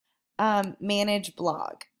manage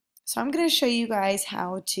blog. So I'm going to show you guys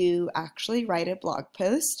how to actually write a blog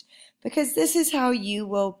post, because this is how you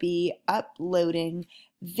will be uploading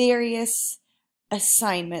various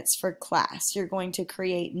assignments for class. You're going to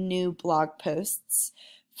create new blog posts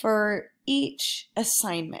for each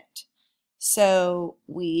assignment. So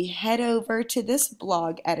we head over to this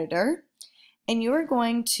blog editor, and you're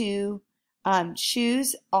going to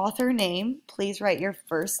choose author name. Please write your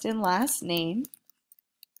first and last name.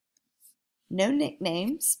 No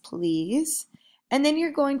nicknames, please. And then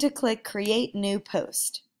you're going to click Create New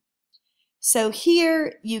Post. So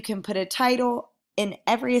here you can put a title. In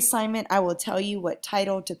every assignment, I will tell you what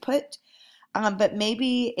title to put, but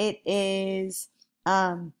maybe it is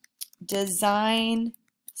Design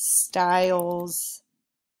Styles,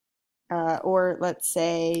 or let's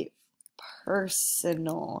say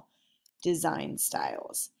Personal Design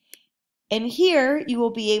Styles. And here you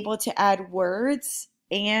will be able to add words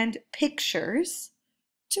and pictures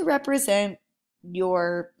to represent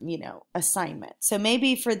your, assignment. So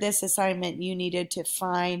maybe for this assignment you needed to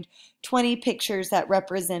find 20 pictures that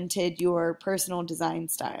represented your personal design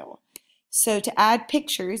style. So to add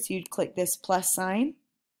pictures, you'd click this plus sign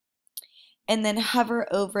and then hover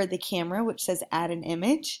over the camera which says add an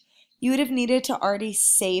image. You would have needed to already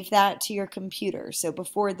save that to your computer. So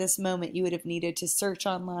before this moment you would have needed to search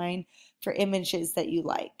online for images that you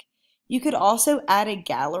like. You could also add a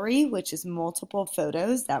gallery, which is multiple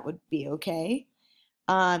photos. That would be okay.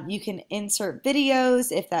 You can insert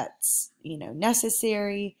videos if that's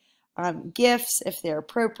necessary, GIFs if they're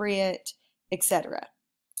appropriate, etc.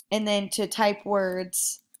 And then to type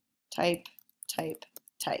words, type.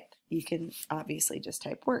 You can obviously just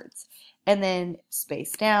type words. And then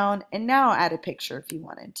space down, and now add a picture if you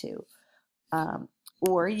wanted to.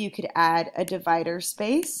 Or you could add a divider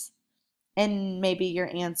space, and maybe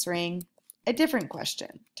you're answering a different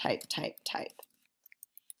question. Type.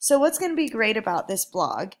 So what's going to be great about this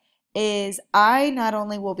blog is I not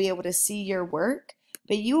only will be able to see your work,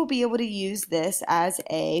 but you will be able to use this as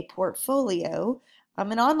a portfolio,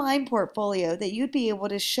 an online portfolio that you'd be able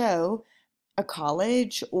to show a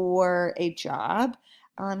college or a job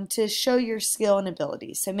to show your skill and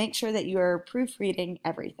ability. So make sure that you are proofreading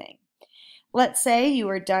everything. Let's say you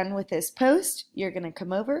are done with this post. You're going to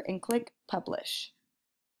come over and click Publish.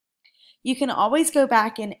 You can always go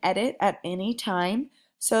back and edit at any time.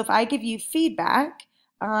 So if I give you feedback,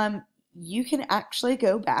 you can actually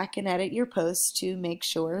go back and edit your post to make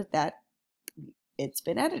sure that it's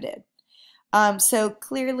been edited. So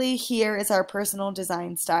clearly here is our personal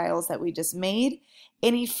design styles that we just made.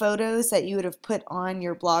 Any photos that you would have put on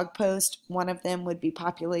your blog post, one of them would be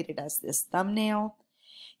populated as this thumbnail.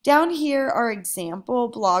 Down here are example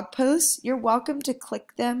blog posts. You're welcome to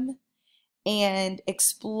click them and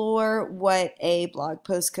explore what a blog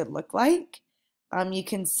post could look like. You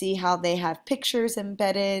can see how they have pictures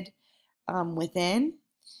embedded within.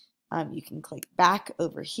 You can click back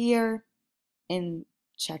over here and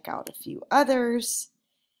check out a few others.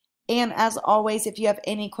 And as always, if you have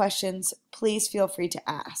any questions, please feel free to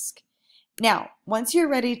ask. Now, once you're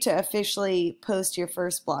ready to officially post your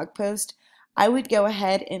first blog post, I would go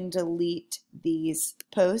ahead and delete these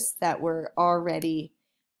posts that were already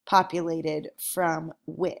populated from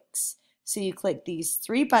WIX. So you click these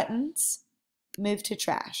three buttons, move to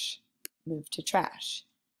trash, move to trash.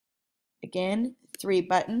 Again, three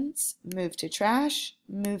buttons, move to trash,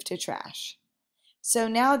 move to trash. So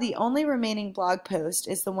now the only remaining blog post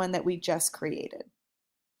is the one that we just created.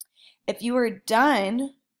 If you are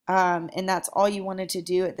done, and that's all you wanted to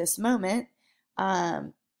do at this moment,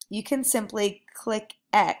 you can simply click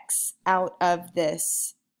X out of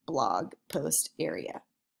this blog post area.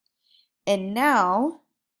 And now,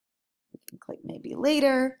 you can click maybe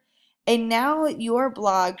later, and now your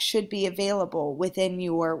blog should be available within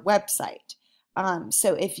your website.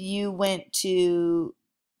 So if you went to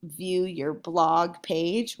view your blog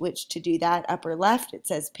page, which to do that, upper left, it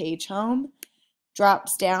says page home,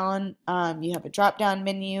 drops down, you have a drop down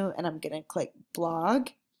menu, and I'm going to click blog.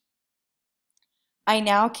 I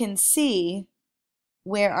now can see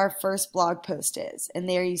where our first blog post is, and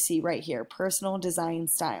there you see right here, personal design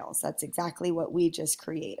styles. That's exactly what we just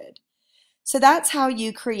created. So that's how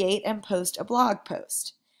you create and post a blog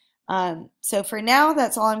post. So for now,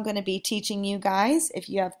 that's all I'm going to be teaching you guys. If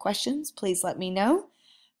you have questions, please let me know.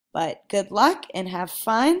 But good luck and have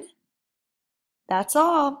fun. That's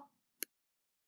all.